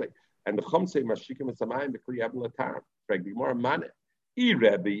matful keli. And the chum say mashikim esamayim b'kli even latar. More money.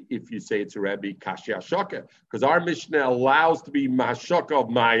 Rebbe, if you say it's a Rebbe, kashi hashaka, because our Mishnah allows to be hashaka of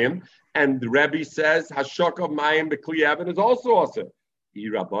mayim, and the Rebbe says hashaka of mayim b'kli even is also awesome.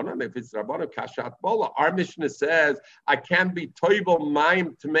 Rabbanon, if it's Rabbanon kashat bola, our Mishnah says I can't be toivel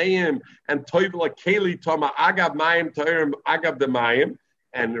mayim tmeim and toivel a keli toma agav mayim toirim agav the mayim,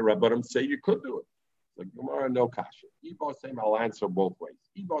 and the Rabbanon say you could do it. So Gemara no kasha. Ibo same, I'll answer both ways.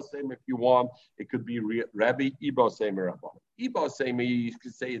 Ibo same if you want, it could be Rebbe. Ibo same Rabbanon. Ibo same you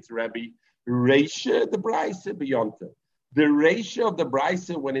could say it's Rebbe. Reisha the Brisa beyonta. The Reisha of the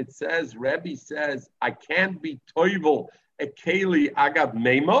Brisa when it says Rebbe says I can't be toivel a keli agav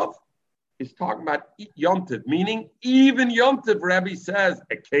meimov is talking about yontiv, meaning even yontiv. Rebbe says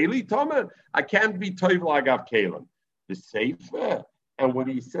a keli toma I can't be toivel agav kelim. The sefer. And when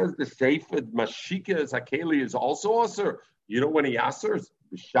he says the sefer mashika as hakeli is also aser, you know when he asers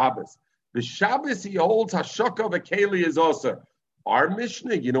the Shabbos. The Shabbos he holds hashaka of hakeli is aser. Our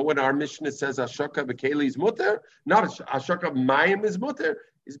Mishnah, you know when our Mishnah says hashaka of hakeli is mutter, not hashaka of mayim is mutter,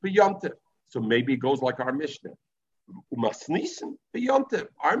 is beyontiv. So maybe it goes like our Mishnah. Umasnisin beyontiv.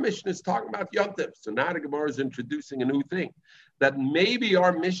 Our Mishnah is talking about yontiv. So now the Gemara is introducing a new thing. That maybe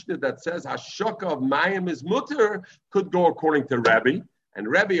our Mishnah that says hashaka of mayim is mutter could go according to Rebbe, and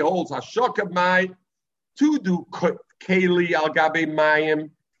Rebbe holds hashaka of mayim to do keli al gabe mayim,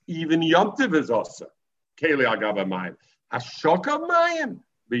 even yontiv is also keli al gabe mayim. Hashaka of mayim,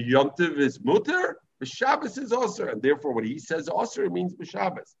 the yontiv is mutter, the Shabbos is also, and therefore when he says also it means the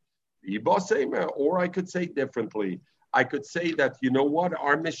Shabbos. Or I could say differently. I could say that you know what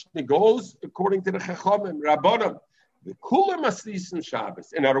our Mishnah goes according to the Chachamim Rabbanim. The Kulam Aslisin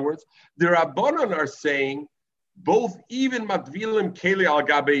Shabbos. In other words, the Rabbanan are saying both even Matvilim Keli Al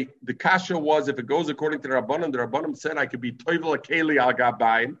Gabe, the Kasha was if it goes according to the Rabbanan said I could be Toivel Keli Al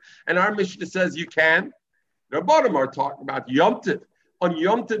Gabayim, and our Mishnah says you can. The Rabbanim are talking about Yom Tov. On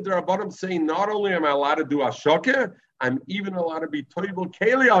Yom Tov, the Rabbanim saying not only am I allowed to do Ashokeh, I'm even allowed to be Toivel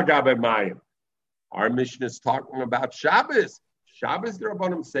Keli Al Gabe Mayim. Our Mishnah is talking about Shabbos. Shabbos, the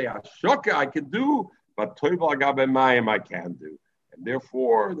Rabbanim say Ashokeh I could do, but Toivel Agabe Mayim I can't do. And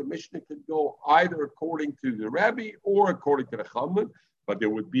therefore, the Mishnah could go either according to the Rebbe or according to the Chachamim, but there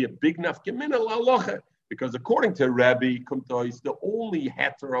would be a big nafkamina la'alocha, because according to Rebbe, Kumtois, the only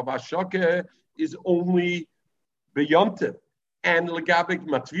heter of Ashokeh is only beyontiv. And Lagabe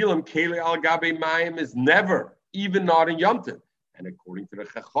Matvilim Kele Al Gabe Mayim is never, even not in Yontiv. And according to the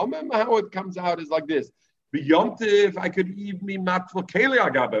Chachamim, how it comes out is like this. Beyontiv, I could even be Matvil Kele Al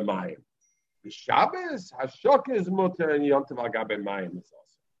Gabe Mayim. The Shabbos, Hashokeh is mutter, and Yontiv Al Gabe Mayim is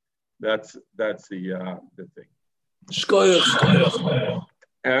also. That's the thing.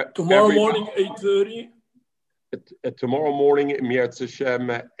 Tomorrow morning, 8:30. Tomorrow morning, Mir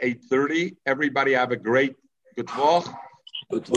Tzashem, 8:30. Everybody have a great good walk.